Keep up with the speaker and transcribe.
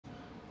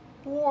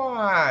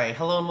Why,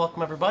 hello and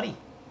welcome everybody.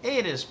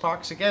 It is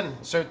Pohx again.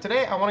 So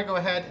today I want to go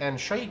ahead and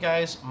show you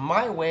guys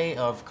my way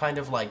of kind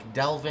of like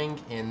delving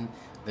in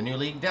the new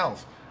League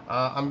Delve.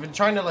 I've been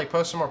trying to like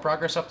post some more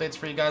progress updates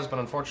for you guys, but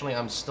unfortunately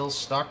I'm still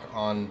stuck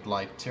on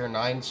like tier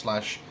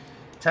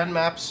 9/10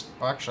 maps.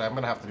 Oh, actually, I'm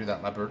going to have to do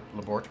that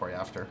laboratory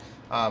after.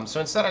 So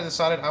instead I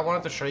decided I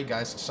wanted to show you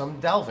guys some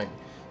delving.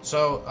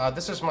 So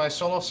this is my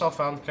solo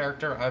self-found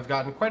character. I've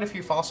gotten quite a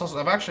few fossils.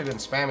 I've actually been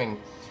spamming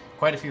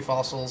quite a few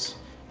fossils.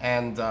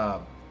 And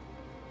I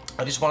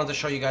just wanted to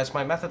show you guys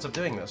my methods of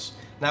doing this.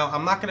 Now,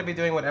 I'm not going to be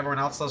doing what everyone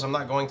else does. I'm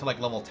not going to like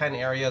level 10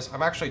 areas.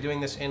 I'm actually doing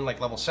this in like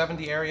level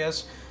 70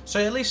 areas. So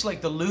at least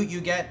like the loot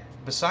you get,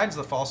 besides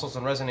the fossils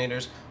and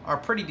resonators, are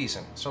pretty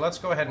decent. So let's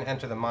go ahead and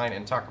enter the mine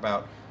and talk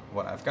about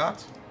what I've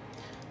got.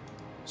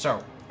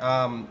 So,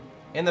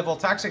 in the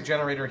Voltaxic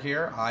generator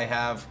here, I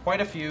have quite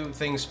a few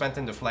things spent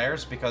into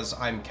flares because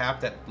I'm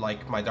capped at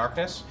like my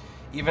darkness.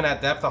 Even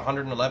at depth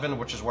 111,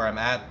 which is where I'm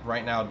at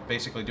right now,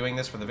 basically doing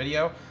this for the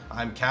video,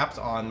 I'm capped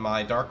on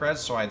my dark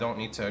res, so I don't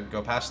need to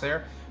go past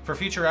there. For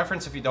future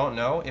reference, if you don't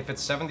know, if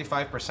it's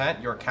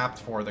 75%, you're capped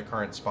for the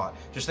current spot.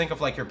 Just think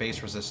of like your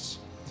base resists.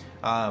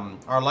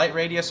 Our light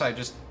radius, I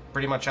just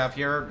pretty much have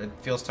here. It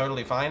feels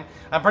totally fine.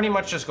 I'm pretty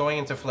much just going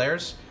into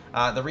flares.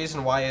 The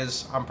reason why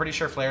is I'm pretty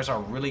sure flares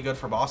are really good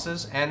for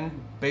bosses, and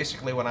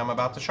basically what I'm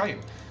about to show you.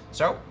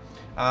 So,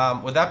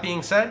 with that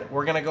being said,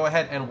 we're going to go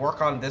ahead and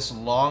work on this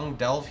long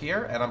delve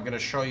here, and I'm going to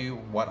show you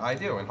what I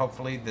do. And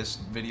hopefully this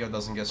video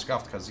doesn't get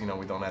scuffed because, you know,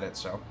 we don't edit,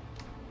 so.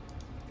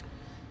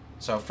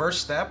 So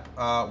first step,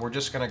 we're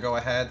just going to go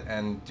ahead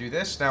and do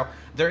this. Now,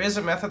 there is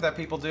a method that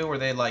people do where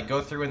they like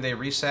go through and they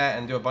reset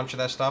and do a bunch of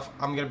that stuff.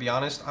 I'm going to be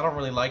honest, I don't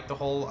really like the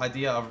whole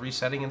idea of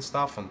resetting and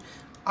stuff, and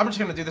I'm just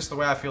going to do this the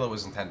way I feel it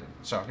was intended.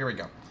 So here we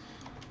go.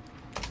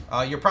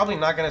 You're probably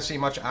not going to see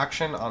much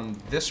action on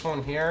this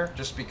one here,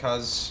 just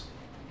because...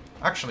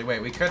 Actually,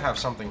 wait, we could have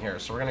something here.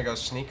 So we're going to go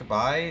sneak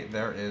by.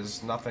 There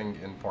is nothing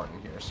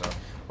important here, so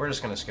we're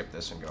just going to skip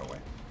this and go away.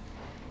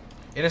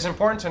 It is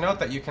important to note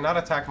that you cannot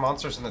attack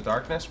monsters in the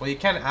darkness. Well, you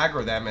can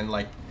aggro them and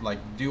like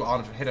do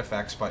on-hit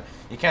effects, but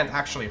you can't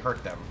actually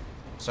hurt them.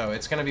 So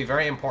it's going to be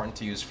very important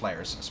to use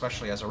flares,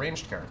 especially as a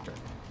ranged character.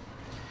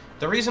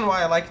 The reason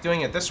why I like doing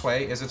it this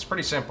way is it's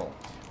pretty simple.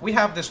 We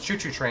have this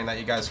choo-choo train that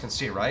you guys can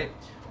see, right?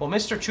 Well,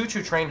 Mr.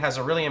 Choo-choo Train has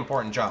a really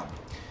important job.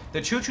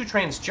 The choo-choo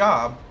train's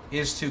job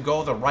is to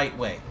go the right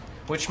way,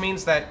 which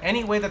means that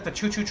any way that the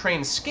choo-choo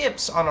train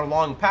skips on a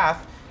long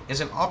path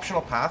is an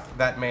optional path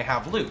that may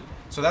have loot.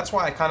 So that's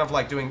why I kind of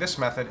like doing this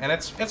method, and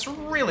it's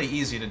really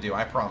easy to do,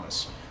 I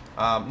promise.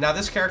 Now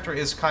this character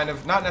is kind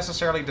of not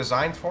necessarily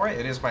designed for it.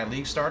 It is my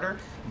league starter,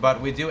 but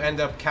we do end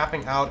up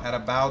capping out at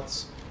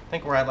about, I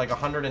think we're at like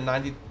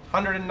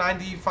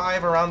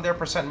 195 around there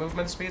 %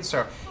 movement speed,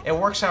 so it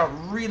works out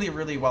really,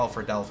 really well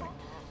for delving.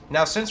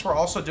 Now, since we're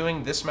also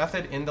doing this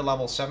method in the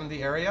level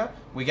 70 area,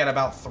 we get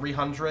about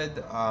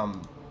 300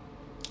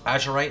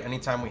 Azurite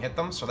anytime we hit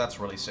them, so that's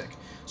really sick.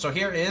 So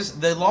here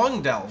is the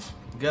long delve.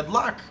 Good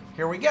luck.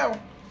 Here we go. I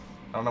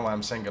don't know why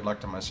I'm saying good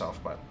luck to myself,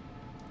 but...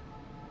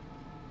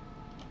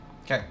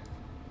 Okay.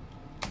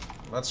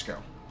 Let's go.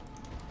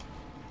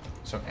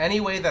 So any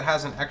way that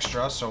has an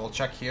extra, so we'll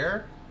check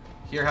here.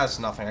 Here has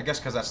nothing. I guess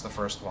because that's the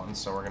first one,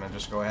 so we're going to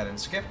just go ahead and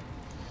skip.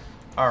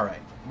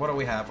 Alright, what do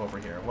we have over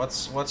here?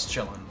 What's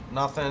chilling?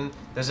 Nothing.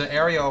 There's an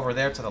area over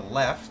there to the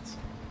left.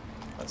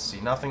 Let's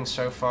see, nothing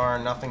so far,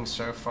 nothing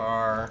so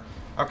far.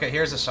 Okay,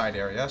 here's a side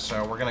area,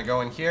 so we're gonna go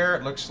in here.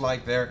 It looks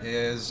like there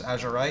is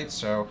Azurite,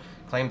 so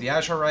claim the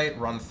Azurite,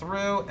 run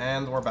through,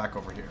 and we're back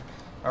over here.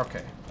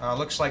 Okay,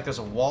 looks like there's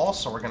a wall,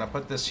 so we're gonna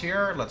put this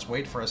here. Let's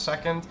wait for a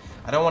second.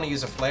 I don't want to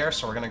use a flare,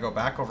 so we're gonna go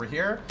back over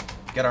here,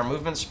 get our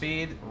movement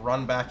speed,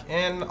 run back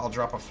in. I'll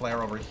drop a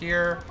flare over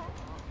here.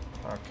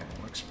 Okay,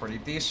 looks pretty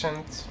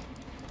decent.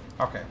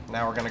 Okay,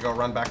 now we're going to go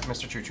run back to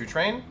Mr. Choo-Choo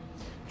Train.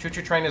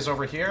 Choo-Choo Train is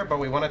over here, but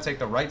we want to take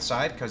the right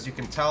side because you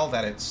can tell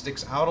that it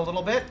sticks out a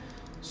little bit.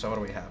 So what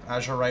do we have?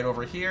 Azurite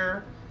over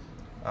here.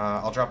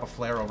 I'll drop a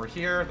flare over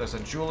here. There's a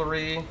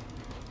jewelry.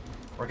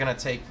 We're going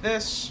to take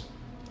this,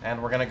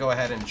 and we're going to go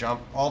ahead and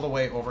jump all the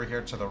way over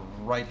here to the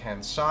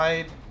right-hand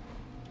side,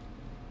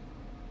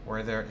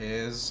 where there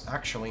is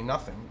actually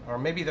nothing. Or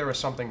maybe there was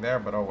something there,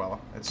 but oh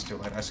well, it's too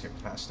late. I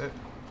skipped past it.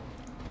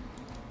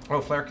 Oh,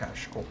 flare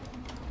cache. Cool.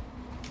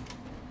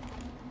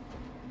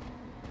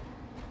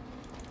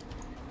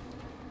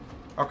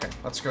 Okay,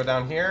 let's go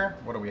down here.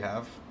 What do we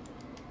have?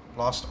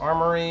 Lost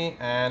Armory,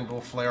 and we'll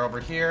flare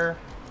over here.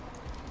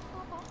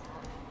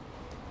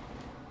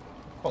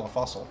 Cool, a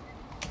fossil.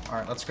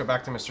 Alright, let's go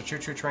back to Mr.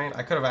 Choo-Choo Train.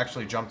 I could have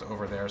actually jumped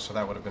over there, so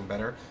that would have been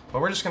better.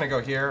 But we're just going to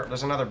go here.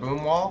 There's another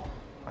boom wall.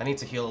 I need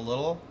to heal a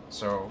little,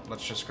 so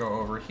let's just go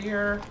over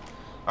here.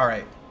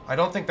 Alright, I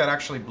don't think that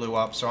actually blew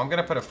up, so I'm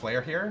going to put a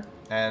flare here,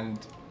 and...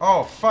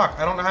 Oh, fuck,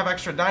 I don't have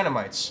extra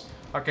dynamites.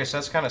 Okay, so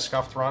that's kind of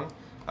scuffed run.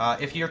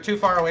 If you're too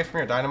far away from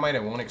your dynamite,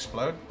 it won't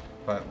explode.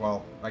 But,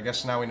 well, I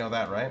guess now we know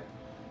that, right?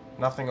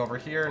 Nothing over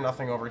here,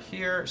 nothing over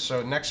here.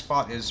 So next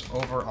spot is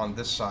over on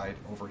this side,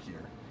 over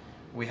here.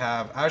 We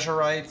have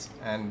Azurite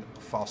and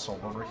Fossil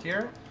over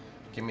here.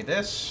 Give me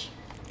this.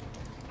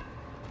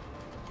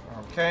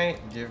 Okay,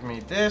 give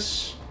me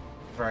this.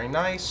 Very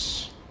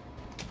nice.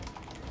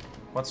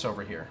 What's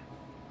over here?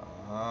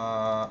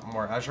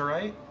 More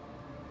azurite.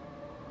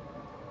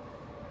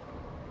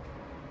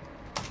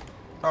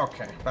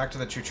 Okay, back to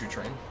the choo-choo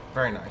train.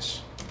 Very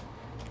nice.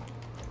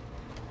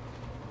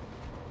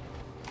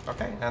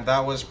 Okay, and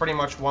that was pretty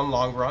much one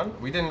long run.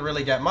 We didn't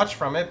really get much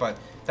from it, but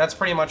that's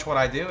pretty much what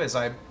I do, is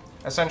I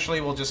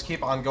essentially will just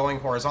keep on going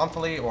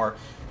horizontally, or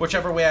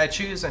whichever way I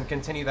choose, and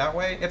continue that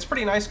way. It's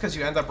pretty nice because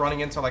you end up running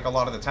into like a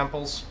lot of the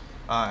temples,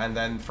 and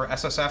then for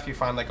SSF you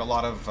find like a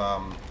lot of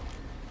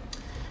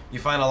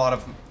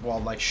well,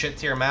 like shit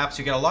tier maps.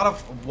 You get a lot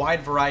of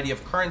wide variety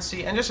of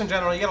currency, and just in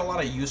general you get a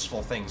lot of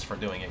useful things for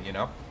doing it, you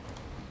know?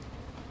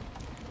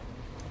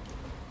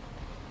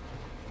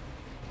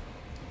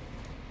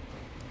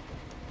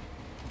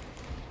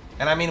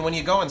 And I mean, when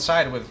you go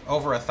inside with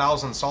over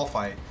 1,000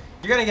 sulfite,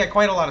 you're gonna get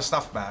quite a lot of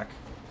stuff back.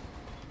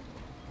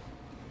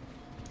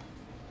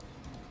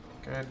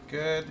 Good,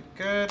 good,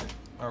 good.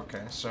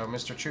 Okay, so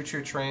Mr.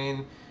 Choo-Choo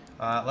Train,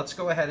 let's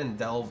go ahead and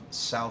delve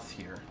south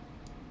here.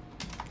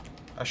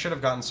 I should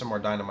have gotten some more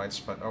dynamites,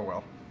 but oh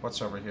well.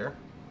 What's over here?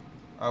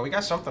 We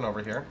got something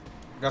over here.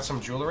 We got some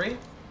jewelry.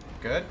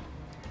 Good.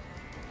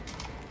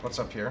 What's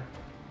up here?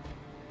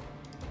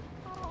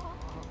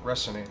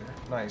 Resonator.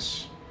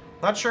 Nice.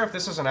 Not sure if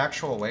this is an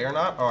actual way or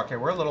not. Oh, okay,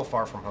 we're a little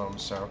far from home,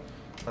 so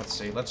let's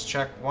see. Let's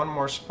check one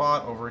more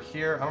spot over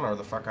here. I don't know where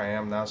the fuck I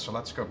am now, so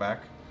let's go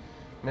back.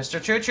 Mr.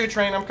 Choo-Choo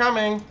Train, I'm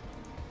coming!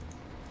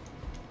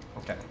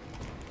 Okay.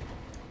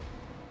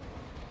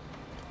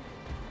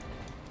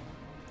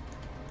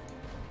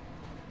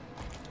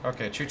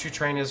 Okay, Choo-Choo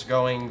Train is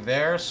going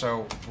there,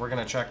 so we're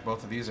gonna check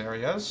both of these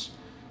areas.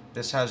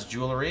 This has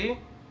jewelry.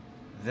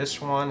 This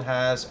one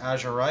has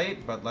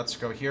azurite, but let's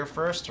go here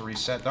first to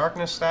reset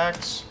darkness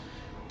stacks.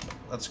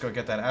 Let's go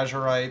get that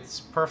azurite. It's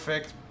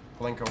perfect.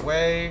 Blink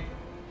away.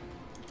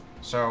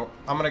 So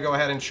I'm going to go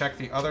ahead and check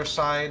the other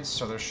sides.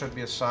 So there should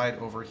be a side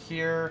over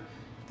here.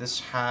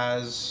 This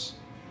has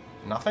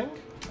nothing,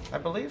 I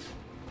believe.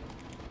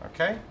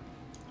 Okay.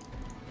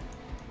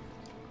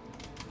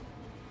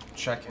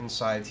 Check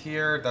inside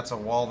here. That's a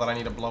wall that I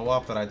need to blow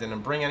up that I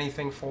didn't bring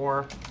anything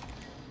for.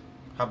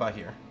 How about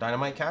here?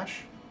 Dynamite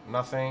cache?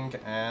 Nothing.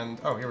 And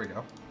oh, here we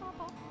go.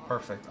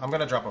 Perfect. I'm going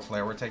to drop a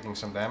flare. We're taking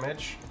some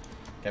damage.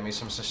 Get me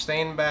some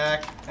sustain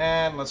back,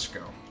 and let's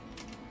go.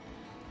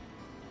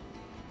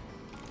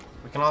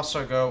 We can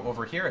also go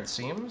over here, it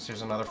seems.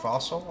 Here's another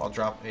fossil. I'll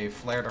drop a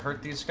flare to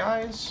hurt these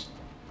guys.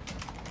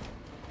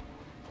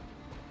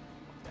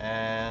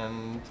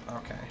 And,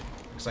 okay.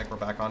 Looks like we're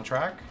back on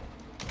track.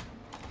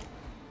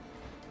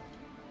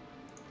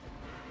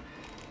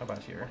 How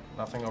about here?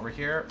 Nothing over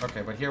here.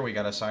 Okay, but here we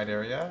got a side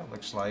area.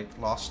 Looks like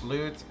lost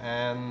loot,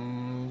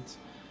 and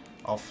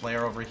I'll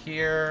flare over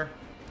here.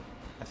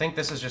 I think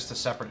this is just a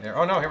separate area.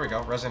 Oh no, here we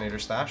go. Resonator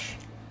stash.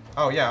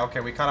 Oh yeah,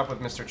 okay, we caught up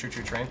with Mr.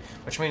 Choo-Choo Train,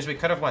 which means we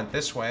could have went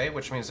this way,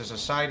 which means there's a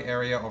side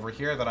area over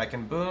here that I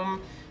can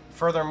boom.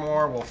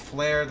 Furthermore, we'll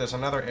flare. There's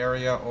another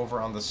area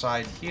over on the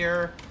side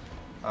here.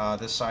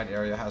 This side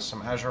area has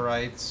some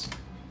azurites.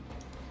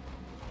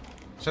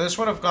 So this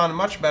would have gone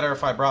much better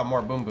if I brought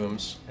more boom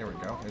booms. Here we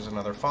go. Here's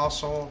another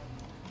fossil.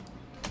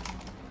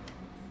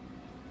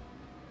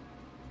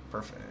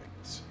 Perfect.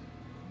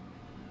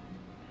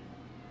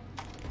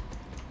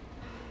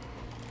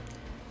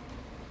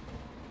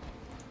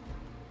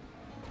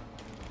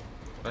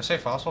 Did I say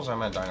fossils? I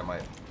meant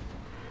dynamite.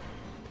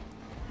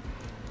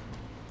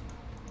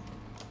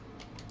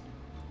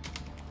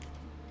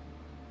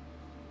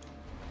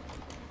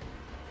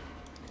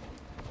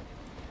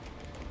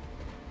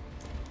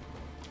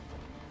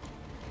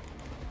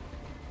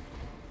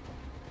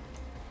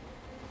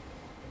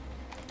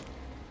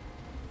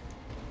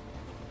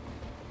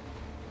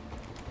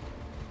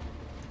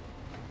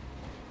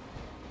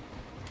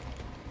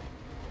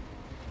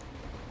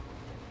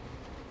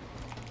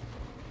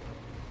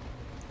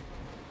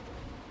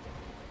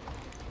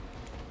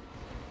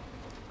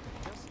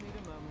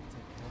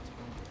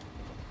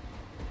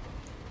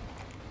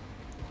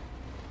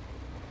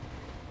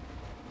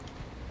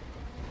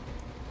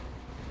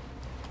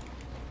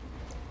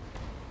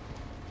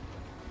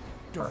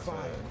 Divine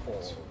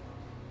all.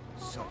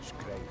 Such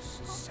grace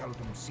is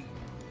seldom seen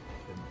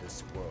in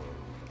this world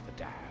of the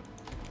damned.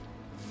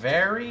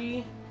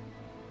 Very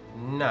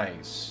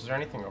nice. Is there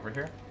anything over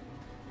here?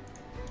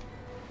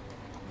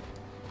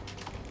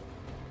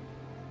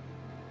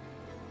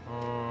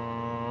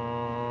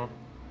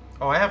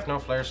 Oh, I have no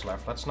flares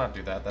left. Let's not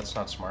do that. That's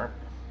not smart.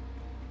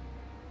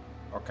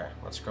 Okay,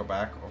 let's go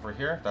back over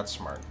here. That's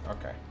smart.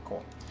 Okay,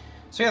 cool.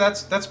 So yeah,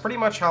 that's pretty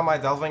much how my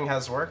delving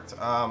has worked.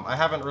 I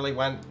haven't really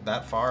went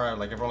that far.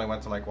 I've only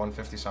went to like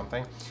 150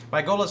 something.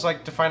 My goal is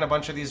like to find a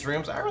bunch of these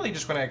rooms. I really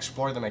just want to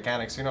explore the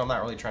mechanics. You know, I'm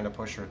not really trying to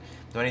push or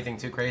do anything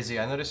too crazy.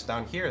 I noticed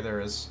down here there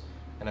is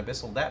an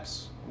abyssal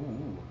depths.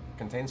 Ooh,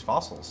 contains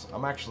fossils.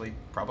 I'm actually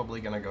probably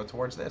gonna go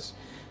towards this.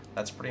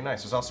 That's pretty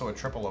nice. There's also a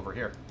triple over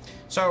here.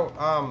 So,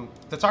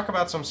 to talk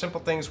about some simple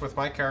things with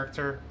my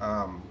character,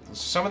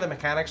 some of the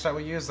mechanics that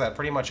we use that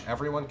pretty much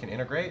everyone can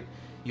integrate.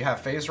 You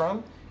have phase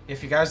run.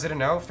 if you guys didn't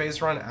know,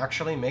 phase run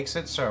actually makes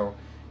it so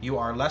you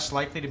are less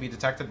likely to be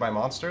detected by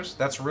monsters.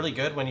 That's really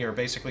good when you're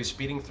basically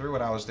speeding through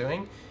what I was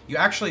doing. You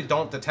actually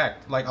don't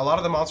detect. Like, a lot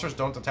of the monsters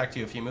don't detect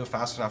you if you move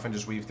fast enough and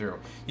just weave through.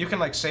 You can,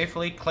 like,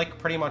 safely click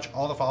pretty much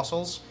all the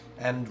fossils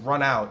and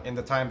run out in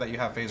the time that you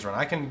have phase run.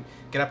 I can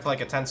get up to,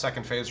 like, a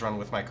 10-second phase run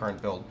with my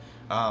current build.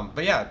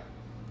 But yeah,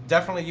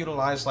 definitely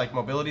utilize, like,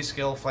 mobility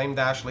skill, flame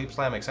dash, leap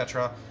slam,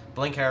 etc.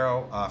 Blink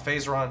arrow,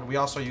 phase run. We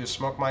also use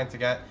smoke mine to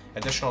get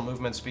additional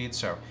movement speed.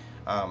 So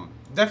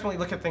definitely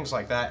look at things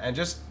like that. And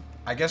just,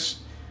 I guess,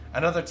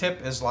 another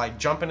tip is, like,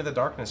 jump into the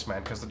darkness,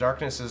 man, because the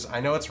darkness is,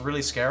 I know it's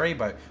really scary,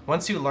 but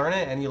once you learn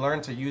it and you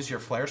learn to use your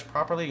flares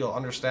properly, you'll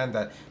understand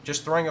that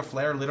just throwing a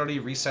flare literally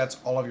resets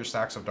all of your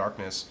stacks of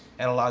darkness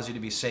and allows you to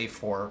be safe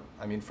for,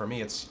 I mean, for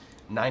me, it's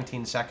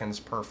 19 seconds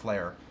per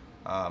flare.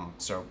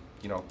 So,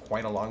 you know,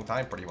 quite a long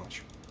time, pretty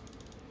much.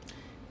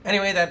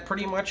 Anyway, that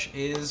pretty much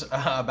is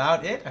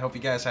about it. I hope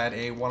you guys had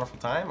a wonderful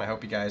time. I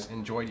hope you guys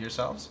enjoyed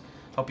yourselves.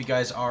 Hope you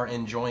guys are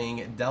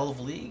enjoying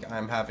Delve League.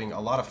 I'm having a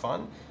lot of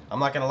fun. I'm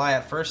not going to lie,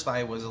 at first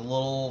I was a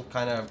little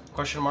kind of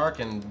question mark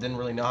and didn't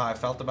really know how I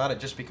felt about it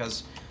just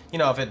because, you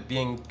know, of it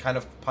being kind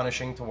of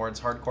punishing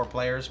towards hardcore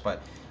players.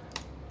 But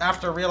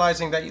after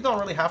realizing that you don't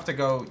really have to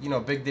go, you know,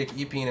 big dick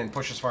Epine and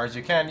push as far as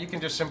you can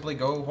just simply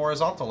go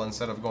horizontal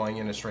instead of going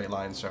in a straight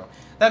line. So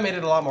that made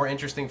it a lot more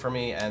interesting for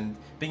me, and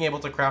being able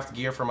to craft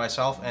gear for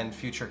myself and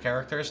future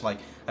characters. Like,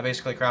 I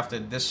basically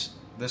crafted this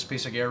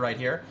piece of gear right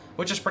here,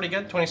 which is pretty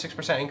good.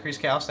 26% increased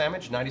chaos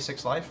damage,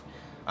 96 life.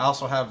 I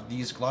also have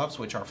these gloves,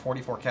 which are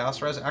 44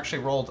 chaos res. I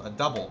actually rolled a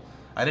double.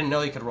 I didn't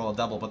know you could roll a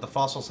double, but the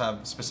fossils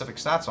have specific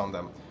stats on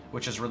them,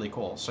 which is really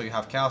cool. So you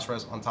have chaos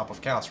res on top of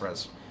chaos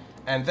res.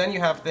 And then you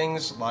have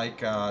things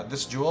like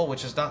this jewel,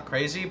 which is not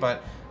crazy,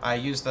 but I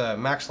used the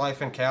max life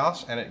and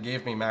chaos, and it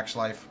gave me max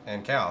life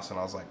and chaos, and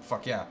I was like,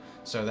 fuck yeah.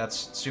 So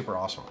that's super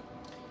awesome.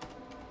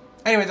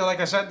 Anyway, though, like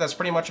I said, that's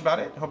pretty much about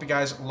it. Hope you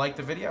guys liked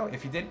the video.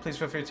 If you did, please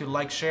feel free to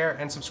like, share,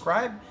 and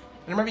subscribe.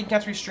 And remember, you can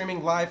catch me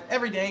streaming live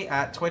every day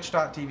at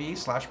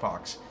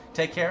twitch.tv/Pohx.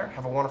 Take care,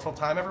 have a wonderful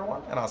time,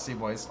 everyone, and I'll see you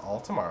boys all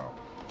tomorrow.